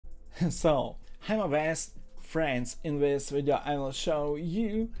So, hi my best friends, in this video I will show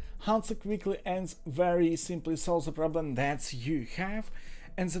you how to quickly and very simply solve the problem that you have.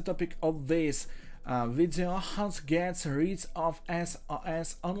 And the topic of this video, how to get rid of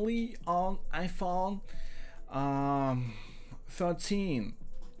SOS only on iPhone 13,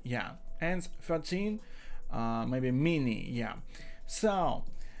 yeah, and 13, maybe mini, yeah. So,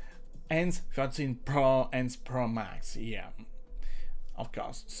 and 13 Pro and Pro Max, yeah, of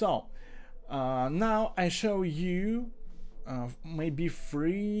course. So now I show you maybe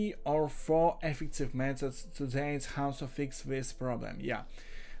 3 or 4 effective methods today how to fix this problem. Yeah,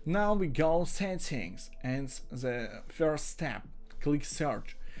 now we go settings, and the first step, click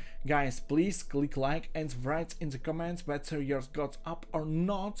search. Guys, please click like and write in the comments whether yours got up or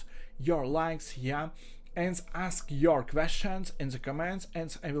not, your likes, yeah, and ask your questions in the comments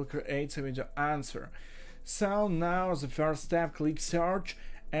and I will create a video answer. So now the first step, click search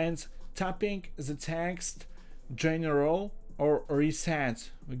and typing the text general or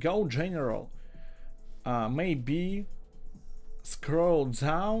reset. We go general, maybe scroll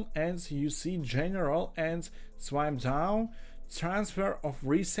down and you see general and swipe down, transfer of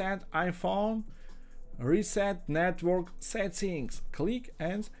reset iPhone, reset network settings, click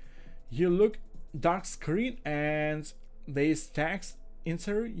and you look dark screen and this text,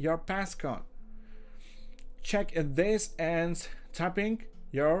 enter your passcode. Check this and typing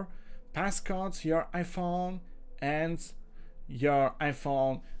your passcode, your iPhone and your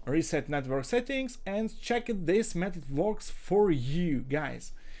iPhone reset network settings, and check if this method works for you.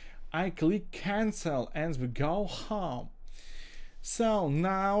 Guys, I click cancel and we go home. So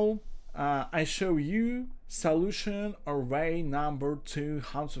now I show you solution or way number 2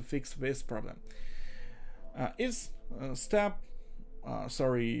 how to fix this problem. It's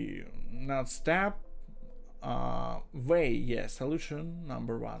way, yeah, solution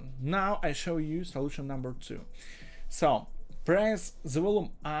number 1. Now I show you solution number 2. So press the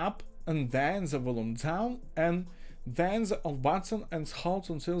volume up and then the volume down and then the off button and hold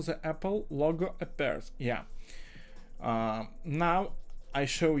until the Apple logo appears. Yeah. Now I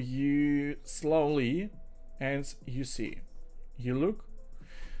show you slowly and you see, you look,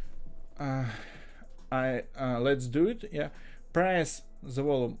 let's do it. Yeah, press the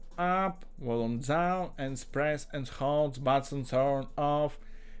volume up, volume down, and press and hold button turn off,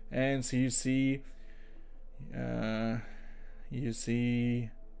 and you see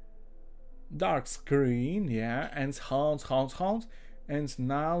dark screen, yeah, and hold, and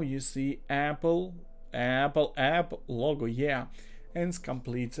now you see Apple logo, yeah, and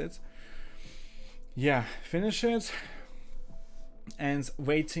complete it. Yeah, finish it and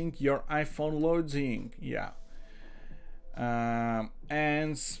waiting your iPhone loading, yeah.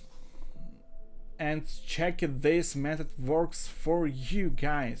 And check if this method works for you,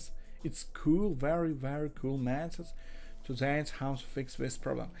 guys. It's cool, very cool method today how to fix this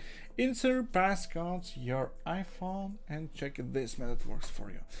problem. Enter passcode your iPhone and check if this method works for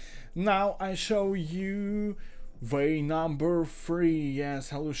you. Now I show you way number 3, yeah,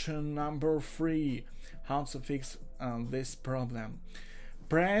 solution number 3 how to fix this problem.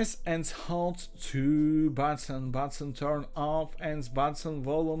 Press and hold 2 button turn off and button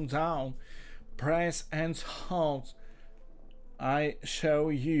volume down. Press and hold. I show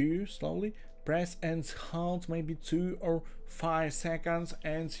you slowly. Press and hold maybe 2 or 5 seconds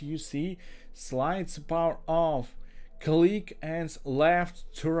and you see slides power off. Click and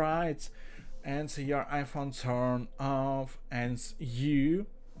left to right and your iPhone turn off and you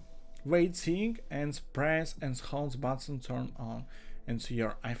waiting and press and hold button turn on and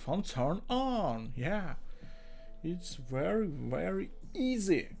your iPhone turn on. Yeah, it's very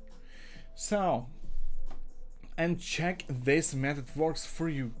easy. So, and check this method works for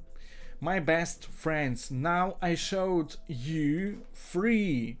you, my best friends. Now I showed you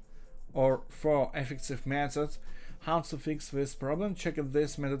 3 or 4 effective methods how to fix this problem. Check if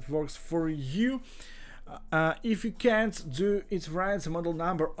this method works for you. If you can't do it, write the model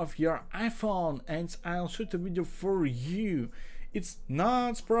number of your iPhone and I'll shoot a video for you. It's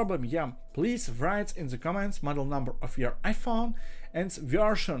not a problem, yeah. Please write in the comments model number of your iPhone and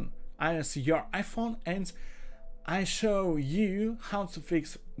version is your iPhone, and I show you how to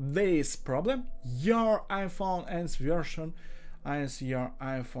fix this problem, your iPhone and version is your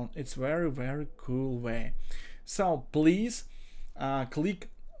iPhone. It's very cool way. So please click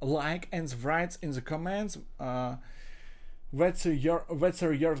like and write in the comments whether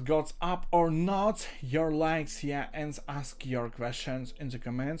yours got up or not, your likes, yeah, and ask your questions in the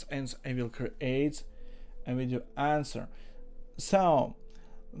comments and I will create a video answer. So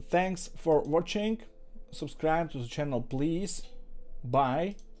thanks for watching, subscribe to the channel please,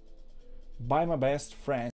 bye. by my best friend.